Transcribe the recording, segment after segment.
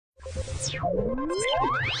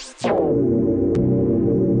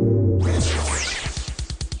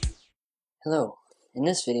Hello, in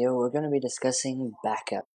this video we're going to be discussing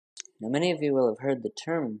backup. Now many of you will have heard the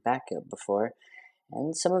term backup before,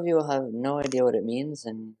 and some of you will have no idea what it means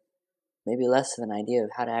and maybe less of an idea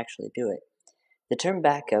of how to actually do it. The term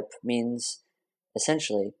backup means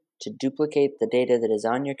essentially to duplicate the data that is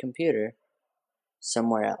on your computer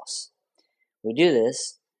somewhere else. We do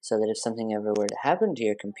this so that if something ever were to happen to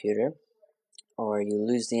your computer, or you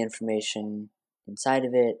lose the information inside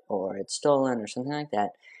of it, or it's stolen, or something like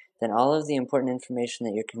that, then all of the important information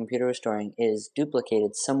that your computer is storing is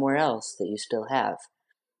duplicated somewhere else that you still have.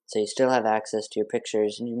 So you still have access to your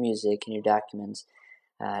pictures and your music and your documents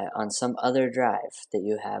on some other drive that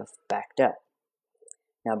you have backed up.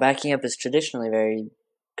 Now, backing up is traditionally very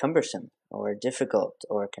cumbersome or difficult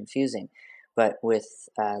or confusing, but with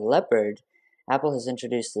Leopard, Apple has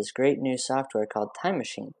introduced this great new software called Time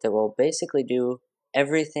Machine that will basically do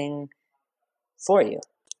everything for you,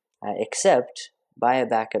 except buy a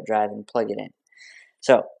backup drive and plug it in.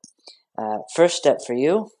 So, first step for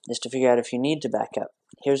you is to figure out if you need to back up.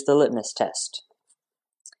 Here's the litmus test.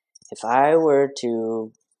 If I were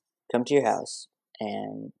to come to your house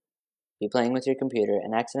and be playing with your computer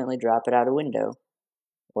and accidentally drop it out a window,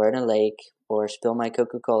 or in a lake, or spill my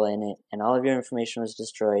Coca-Cola in it, and all of your information was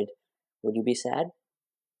destroyed, would you be sad?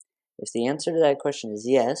 If the answer to that question is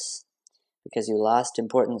yes, because you lost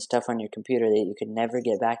important stuff on your computer that you could never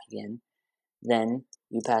get back again, then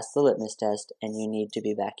you pass the litmus test and you need to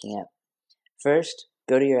be backing up. First,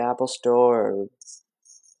 go to your Apple Store or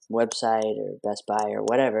website or Best Buy or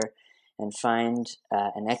whatever and find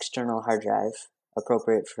an external hard drive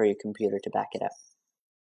appropriate for your computer to back it up.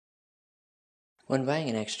 When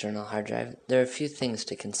buying an external hard drive, there are a few things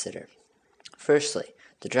to consider. Firstly,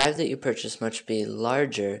 the drive that you purchase must be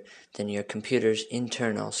larger than your computer's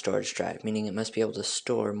internal storage drive, meaning it must be able to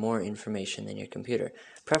store more information than your computer,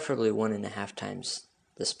 preferably 1.5 times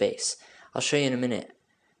the space. I'll show you in a minute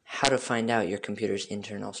how to find out your computer's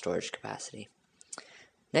internal storage capacity.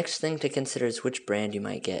 Next thing to consider is which brand you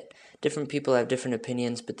might get. Different people have different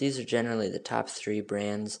opinions, but these are generally the top 3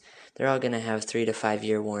 brands. They're all going to have 3 to 5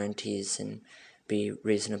 year warranties and be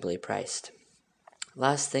reasonably priced.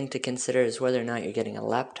 Last thing to consider is whether or not you're getting a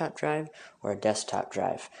laptop drive or a desktop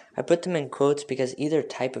drive. I put them in quotes because either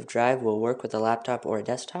type of drive will work with a laptop or a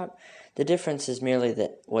desktop. The difference is merely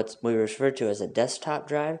that what we refer to as a desktop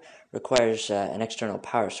drive requires an external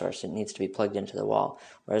power source. It needs to be plugged into the wall,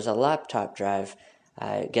 whereas a laptop drive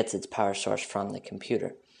gets its power source from the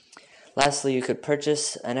computer. Lastly, you could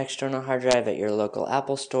purchase an external hard drive at your local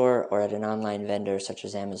Apple Store or at an online vendor such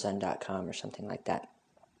as Amazon.com or something like that.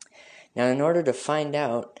 Now, in order to find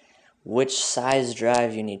out which size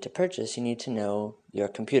drive you need to purchase, you need to know your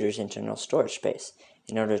computer's internal storage space.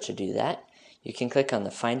 In order to do that, you can click on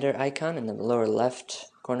the Finder icon in the lower left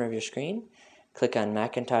corner of your screen, click on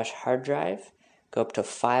Macintosh Hard Drive, go up to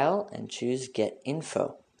File, and choose Get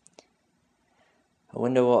Info. A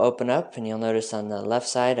window will open up, and you'll notice on the left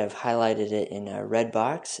side I've highlighted it in a red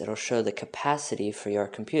box. It'll show the capacity for your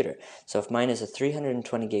computer. So if mine is a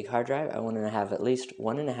 320 gig hard drive, I want to have at least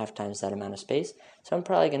 1.5 times that amount of space, so I'm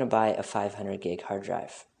probably going to buy a 500 gig hard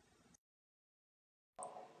drive.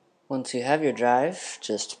 Once you have your drive,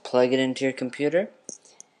 just plug it into your computer,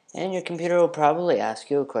 and your computer will probably ask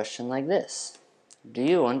you a question like this. Do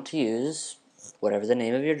you want to use whatever the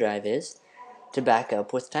name of your drive is to back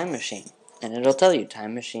up with Time Machine? And it'll tell you,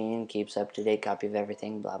 Time Machine keeps up-to-date copy of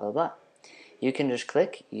everything, blah, blah, blah. You can just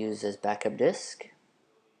click Use as Backup Disk,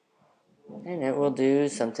 and it will do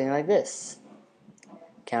something like this.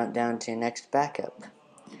 Count down to your next backup.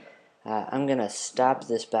 I'm going to stop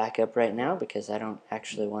this backup right now because I don't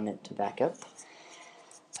actually want it to back up.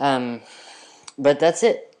 But that's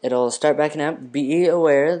it. It'll start backing up. Be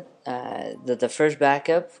aware that the first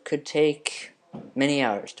backup could take many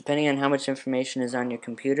hours. Depending on how much information is on your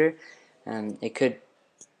computer, it could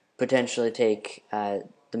potentially take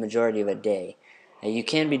the majority of a day. You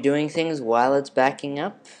can be doing things while it's backing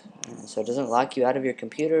up, so it doesn't lock you out of your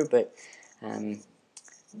computer, but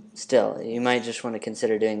still, you might just want to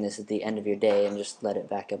consider doing this at the end of your day and just let it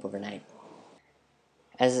back up overnight.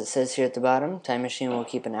 As it says here at the bottom, Time Machine will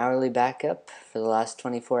keep an hourly backup for the last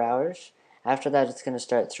 24 hours. After that, it's going to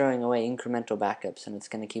start throwing away incremental backups, and it's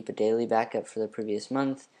going to keep a daily backup for the previous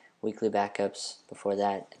month, weekly backups before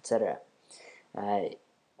that, etc.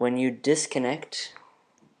 When you disconnect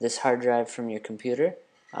this hard drive from your computer,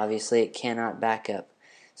 obviously it cannot back up.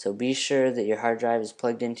 So be sure that your hard drive is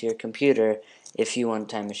plugged into your computer if you want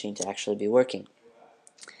Time Machine to actually be working.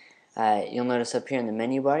 You'll notice up here in the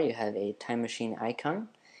menu bar you have a Time Machine icon.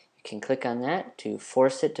 You can click on that to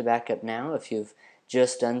force it to back up now if you've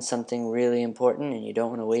just done something really important and you don't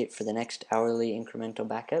want to wait for the next hourly incremental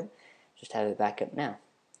backup. Just have it back up now.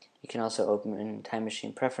 You can also open Time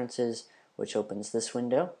Machine Preferences, which opens this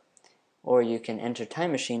window. Or you can enter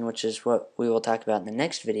Time Machine, which is what we will talk about in the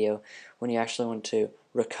next video, when you actually want to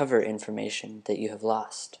recover information that you have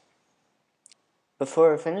lost. Before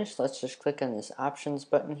we're finished, let's just click on this Options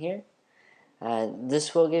button here.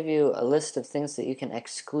 This will give you a list of things that you can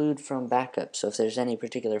exclude from backup. So if there's any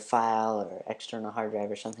particular file or external hard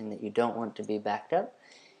drive or something that you don't want to be backed up,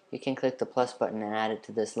 you can click the plus button and add it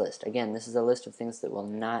to this list. Again, this is a list of things that will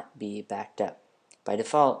not be backed up. By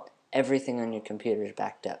default, everything on your computer is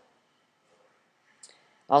backed up.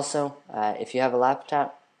 Also, if you have a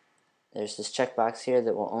laptop, there's this checkbox here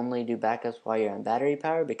that will only do backups while you're on battery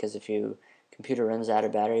power, because if your computer runs out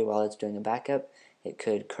of battery while it's doing a backup, it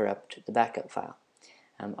could corrupt the backup file.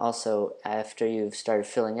 Also, after you've started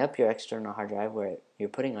filling up your external hard drive where you're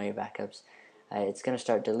putting all your backups, it's going to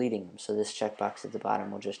start deleting them, so this checkbox at the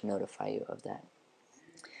bottom will just notify you of that.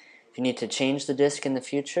 If you need to change the disk in the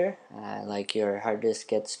future, like your hard disk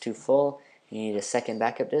gets too full, you need a second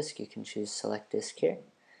backup disk, you can choose Select Disk here.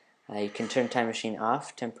 You can turn Time Machine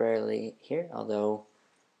off temporarily here, although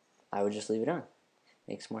I would just leave it on.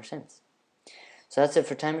 Makes more sense. So that's it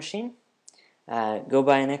for Time Machine. Go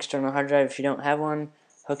buy an external hard drive if you don't have one,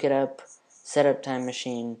 hook it up, set up Time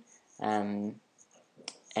Machine, and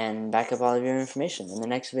back up all of your information. In the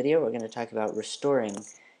next video, we're going to talk about restoring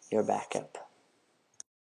your backup.